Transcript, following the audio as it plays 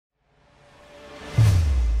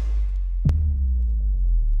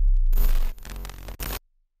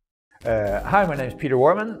Hi, my name is Peter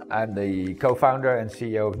Warman. I'm the co-founder and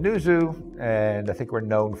CEO of Newzoo, and I think we're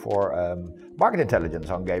known for market intelligence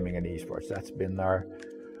on gaming and esports. That's been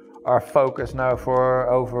our focus now for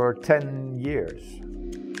over 10 years.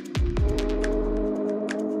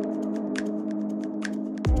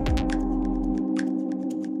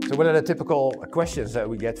 So what are the typical questions that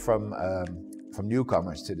we get from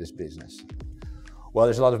newcomers to this business? Well,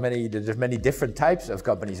 there's many different types of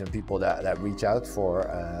companies and people that reach out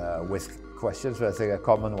with questions. But I think a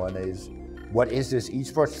common one is, what is this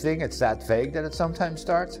esports thing? It's that vague that it sometimes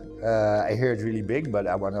starts. I hear it's really big, but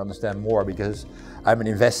I want to understand more because I'm an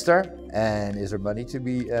investor, and is there money to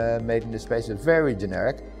be made in this space? It's very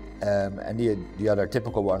generic. And the other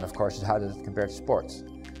typical one, of course, is how does it compare to sports?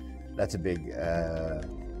 That's a big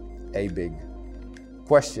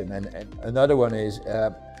question. And another one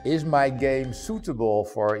is my game suitable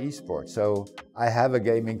for esports? So I have a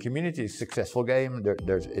gaming community, a successful game,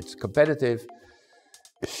 it's competitive.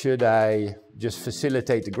 Should I just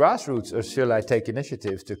facilitate the grassroots, or should I take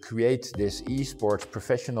initiative to create this esports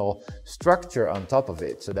professional structure on top of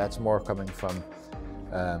it? So that's more coming from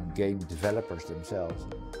game developers themselves.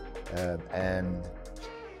 And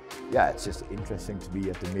yeah, it's just interesting to be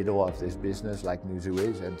at the middle of this business like Newzoo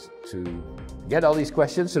is, and to get all these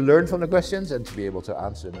questions, to learn from the questions, and to be able to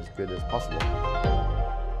answer them as good as possible.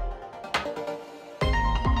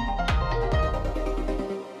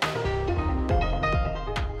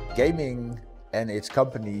 Gaming and its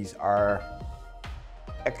companies are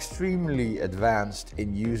extremely advanced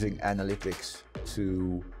in using analytics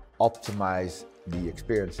to optimize the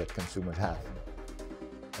experience that consumers have.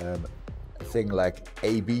 A thing like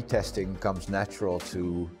A/B testing comes natural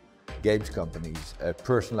to games companies.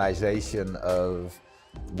 Personalization of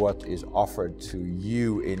what is offered to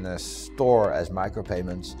you in a store as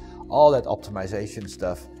micropayments, all that optimization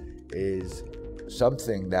stuff is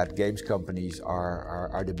something that games companies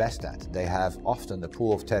are the best at. They have often a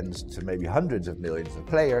pool of tens to maybe hundreds of millions of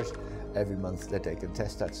players every month that they can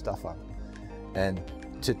test that stuff on. And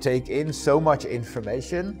to take in so much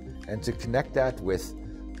information and to connect that with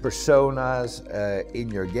personas in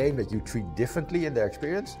your game that you treat differently in their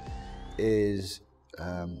experience is,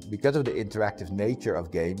 because of the interactive nature of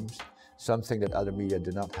games, something that other media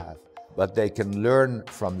do not have. But they can learn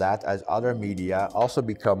from that as other media also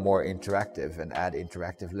become more interactive and add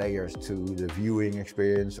interactive layers to the viewing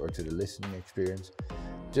experience or to the listening experience.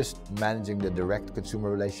 Just managing the direct consumer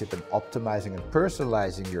relationship and optimizing and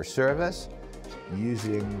personalizing your service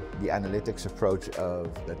using the analytics approach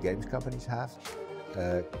that games companies have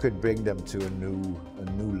could bring them to a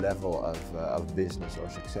new level of business or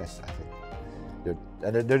success, I think.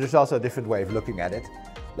 And there's also a different way of looking at it.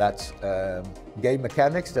 That's game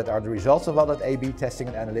mechanics that are the results of all that A/B testing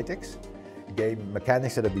and analytics. Game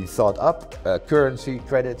mechanics that have been thought up, currency,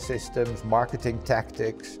 credit systems, marketing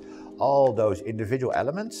tactics, all those individual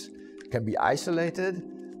elements can be isolated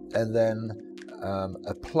and then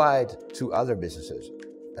applied to other businesses.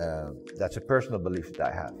 That's a personal belief that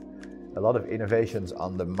I have. A lot of innovations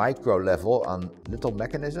on the micro level, on little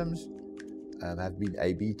mechanisms, have been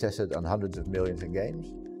A/B tested on hundreds of millions of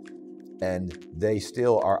games, and they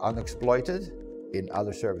still are unexploited in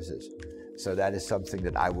other services. So that is something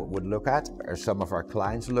that I would look at, or some of our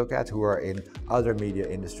clients look at who are in other media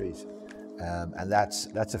industries. And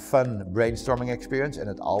that's a fun brainstorming experience, and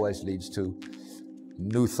it always leads to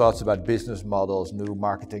new thoughts about business models, new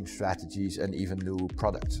marketing strategies, and even new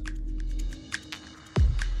products.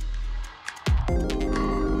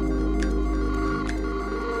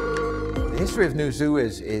 The history of Newzoo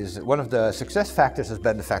is one of the success factors has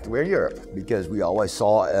been the fact that we're in Europe, because we always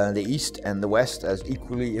saw the East and the West as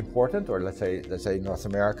equally important, or let's say North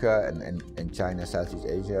America and China, Southeast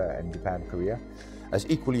Asia, and Japan, Korea, as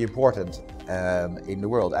equally important in the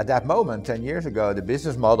world. At that moment, 10 years ago, the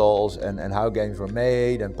business models and how games were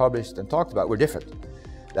made and published and talked about were different.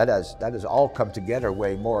 That has all come together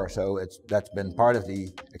way more, so that's been part of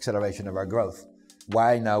the acceleration of our growth.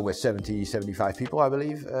 Why now with 70, 75 people, I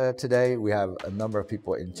believe, today. We have a number of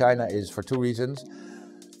people in China is for two reasons.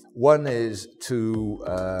 One is to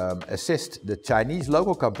assist the Chinese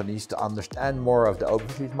local companies to understand more of the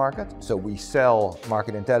overseas market. So we sell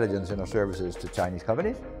market intelligence and our services to Chinese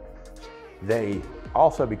companies. They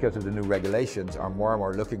also, because of the new regulations, are more and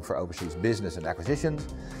more looking for overseas business and acquisitions.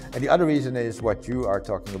 And the other reason is what you are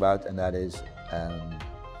talking about, and that is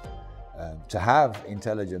to have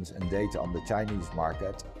intelligence and data on the Chinese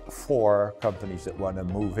market for companies that want to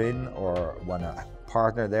move in or want to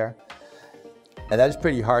partner there. And that is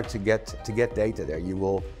pretty hard to get data there.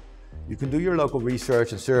 You can do your local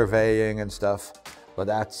research and surveying and stuff, but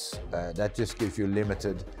that just gives you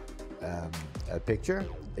limited picture.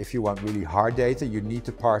 If you want really hard data, you need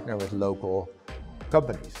to partner with local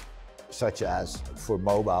companies, such as for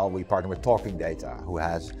mobile, we partner with Talking Data, who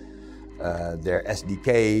has their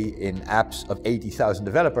SDK in apps of 80,000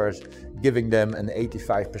 developers, giving them an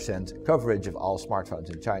 85% coverage of all smartphones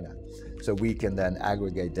in China. So we can then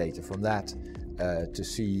aggregate data from that to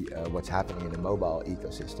see what's happening in the mobile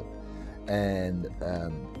ecosystem. And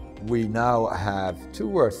we now have 2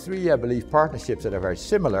 or 3, I believe, partnerships that are very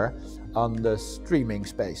similar on the streaming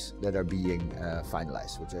space that are being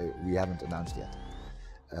finalized, which we haven't announced yet.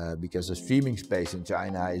 Because the streaming space in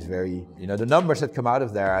China is very, the numbers that come out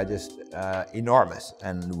of there are just enormous.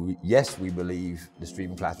 And yes, we believe the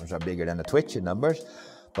streaming platforms are bigger than the Twitch in numbers,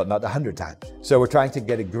 but not 100 times. So we're trying to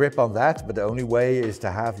get a grip on that, but the only way is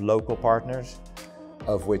to have local partners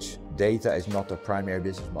of which data is not the primary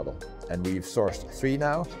business model. And we've sourced 3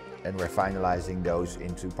 now, and we're finalizing those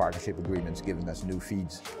into partnership agreements, giving us new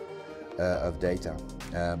feeds of data.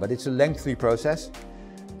 But it's a lengthy process,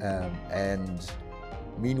 and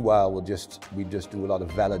meanwhile, we just do a lot of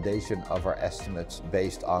validation of our estimates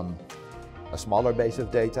based on a smaller base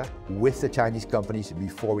of data with the Chinese companies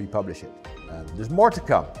before we publish it. There's more to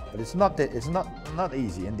come, but it's not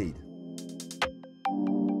easy indeed.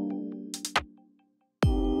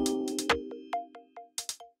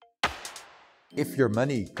 If your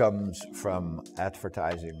money comes from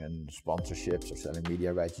advertising and sponsorships or selling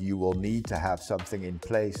media rights, you will need to have something in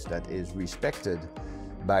place that is respected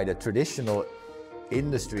by the traditional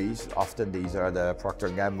industries. Often these are the Procter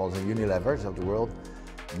 & Gamble's and Unilevers of the world.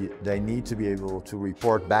 They need to be able to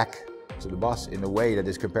report back to the boss in a way that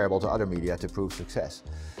is comparable to other media to prove success.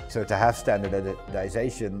 So to have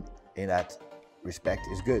standardization in that respect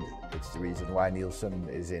is good. It's the reason why Newzoo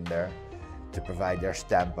is in there, to provide their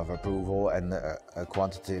stamp of approval and a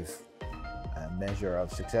quantitative measure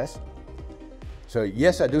of success. So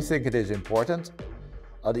yes, I do think it is important.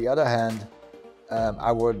 On the other hand,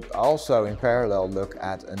 I would also in parallel look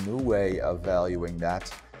at a new way of valuing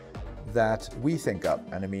that we think up.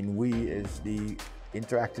 And I mean, we is the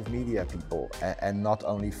interactive media people, and not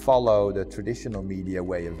only follow the traditional media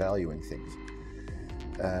way of valuing things.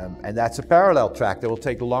 And that's a parallel track that will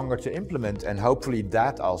take longer to implement, and hopefully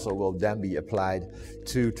that also will then be applied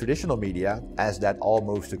to traditional media as that all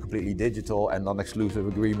moves to completely digital and non-exclusive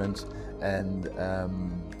agreements and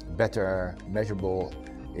better measurable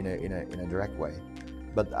in a direct way.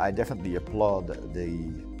 But I definitely applaud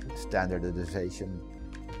the standardization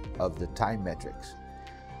of the time metrics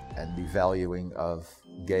and the valuing of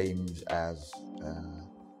games as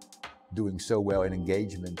doing so well in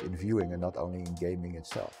engagement, in viewing, and not only in gaming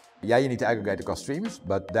itself. Yeah, you need to aggregate across streams,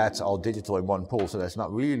 but that's all digital in one pool, so that's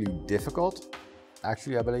not really difficult.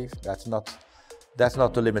 Actually, I believe that's not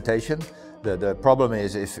the limitation. The problem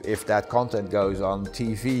is if that content goes on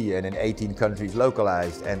TV and in 18 countries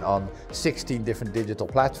localized and on 16 different digital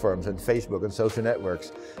platforms and Facebook and social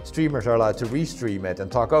networks, streamers are allowed to restream it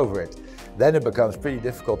and talk over it. Then it becomes pretty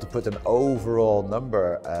difficult to put an overall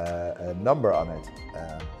number on it.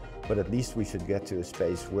 But at least we should get to a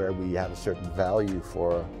space where we have a certain value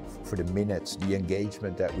for the minutes, the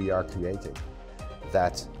engagement that we are creating,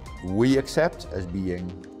 that we accept as being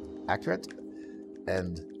accurate,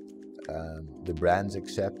 and the brands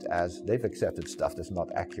accept as they've accepted stuff that's not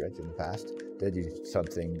accurate in the past. That is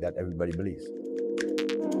something that everybody believes.